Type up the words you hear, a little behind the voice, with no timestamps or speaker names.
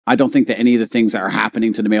I don't think that any of the things that are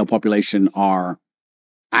happening to the male population are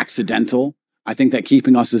accidental. I think that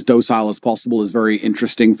keeping us as docile as possible is very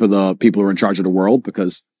interesting for the people who are in charge of the world,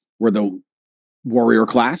 because we're the warrior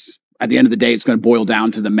class. At the end of the day, it's going to boil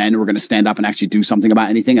down to the men who are going to stand up and actually do something about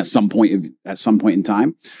anything at some point in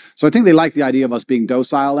time. So I think they like the idea of us being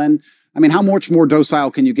docile. And I mean, how much more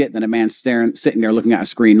docile can you get than a man sitting there looking at a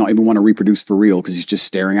screen, not even want to reproduce for real because he's just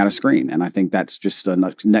staring at a screen? And I think that's just a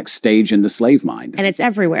next stage in the slave mind. And it's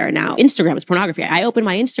everywhere now. Instagram is pornography. I open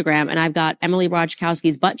my Instagram and I've got Emily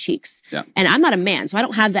Ratajkowski's butt cheeks. Yeah. And I'm not a man, so I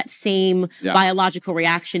don't have that same biological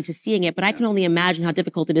reaction to seeing it. But I can only imagine how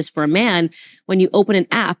difficult it is for a man when you open an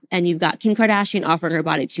app and you've got Kim Kardashian offering her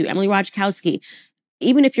body to Emily Ratajkowski.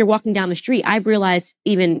 Even if you're walking down the street, I've realized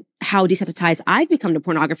even how desensitized I've become to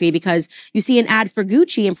pornography, because you see an ad for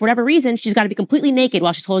Gucci and for whatever reason, she's got to be completely naked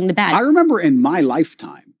while she's holding the bag. I remember in my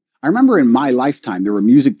lifetime, there were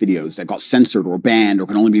music videos that got censored or banned or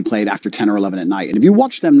can only be played after 10 or 11 at night. And if you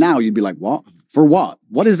watch them now, you'd be like, what? For what?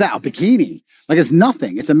 What is that? A bikini? Like, it's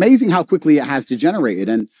nothing. It's amazing how quickly it has degenerated.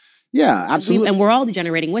 And yeah, absolutely. And we're all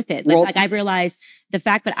degenerating with it. Like I've realized the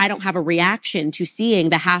fact that I don't have a reaction to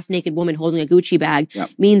seeing the half-naked woman holding a Gucci bag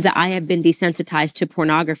means that I have been desensitized to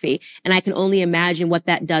pornography. And I can only imagine what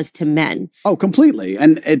that does to men. Oh, completely.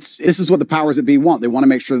 And this is what the powers that be want. They want to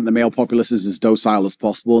make sure that the male populace is as docile as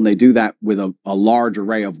possible. And they do that with a large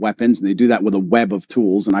array of weapons. And they do that with a web of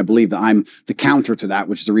tools. And I believe that I'm the counter to that,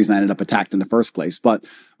 which is the reason I ended up attacked in the first place. But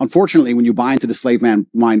unfortunately, when you buy into the slave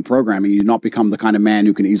mind programming, you not become the kind of man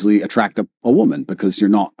who can easily attract a woman, because you're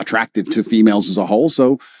not attractive to females as a whole.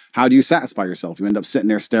 So how do you satisfy yourself? You end up sitting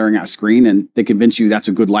there staring at a screen, and they convince you that's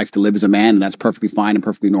a good life to live as a man, and that's perfectly fine and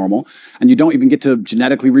perfectly normal. And you don't even get to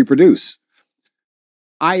genetically reproduce.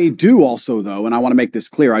 I do also, though, and I want to make this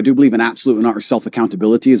clear, I do believe in absolute and utter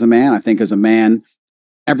self-accountability as a man. I think as a man,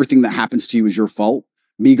 everything that happens to you is your fault.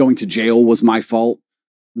 Me going to jail was my fault.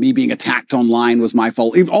 Me being attacked online was my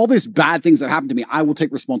fault. If all these bad things that happened to me, I will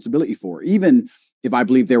take responsibility for, even if I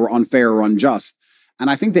believe they were unfair or unjust. And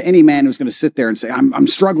I think that any man who's going to sit there and say, I'm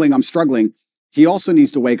struggling, he also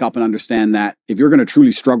needs to wake up and understand that if you're going to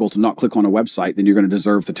truly struggle to not click on a website, then you're going to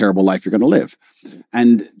deserve the terrible life you're going to live.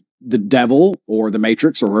 And the devil or the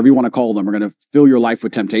matrix, or whatever you want to call them, are going to fill your life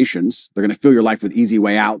with temptations. They're going to fill your life with easy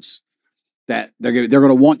way outs that they're going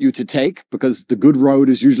to want you to take, because the good road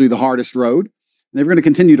is usually the hardest road. And if you're going to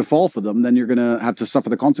continue to fall for them, then you're going to have to suffer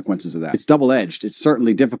the consequences of that. It's double-edged. It's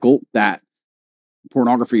certainly difficult that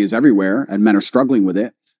pornography is everywhere and men are struggling with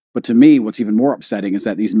it. But to me, what's even more upsetting is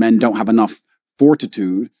that these men don't have enough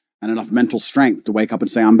fortitude and enough mental strength to wake up and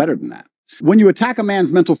say, I'm better than that. When you attack a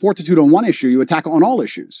man's mental fortitude on one issue, you attack it on all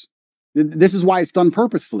issues. This is why it's done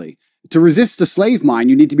purposefully. To resist the slave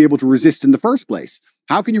mind, you need to be able to resist in the first place.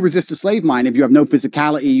 How can you resist a slave mind if you have no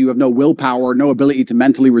physicality, you have no willpower, no ability to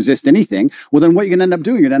mentally resist anything? Well, then what you're going to end up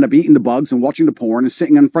doing, you're going to end up eating the bugs and watching the porn and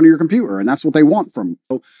sitting in front of your computer. And that's what they want from you.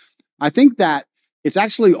 So I think that it's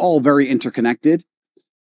actually all very interconnected.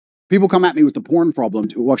 People come at me with the porn problem.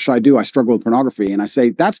 What should I do? I struggle with pornography. And I say,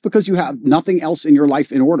 that's because you have nothing else in your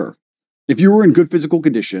life in order. If you were in good physical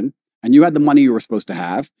condition and you had the money you were supposed to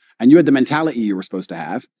have and you had the mentality you were supposed to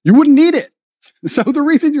have, you wouldn't need it. So the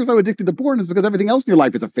reason you're so addicted to porn is because everything else in your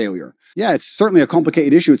life is a failure. Yeah, it's certainly a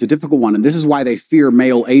complicated issue. It's a difficult one. And this is why they fear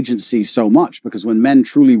male agency so much, because when men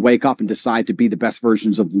truly wake up and decide to be the best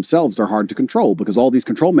versions of themselves, they're hard to control, because all these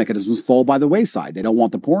control mechanisms fall by the wayside. They don't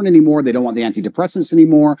want the porn anymore. They don't want the antidepressants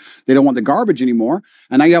anymore. They don't want the garbage anymore.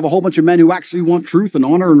 And now you have a whole bunch of men who actually want truth and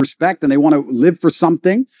honor and respect, and they want to live for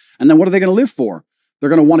something. And then what are they going to live for? They're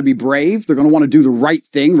going to want to be brave. They're going to want to do the right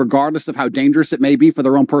thing, regardless of how dangerous it may be for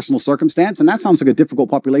their own personal circumstance. And that sounds like a difficult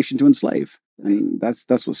population to enslave. And that's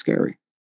what's scary.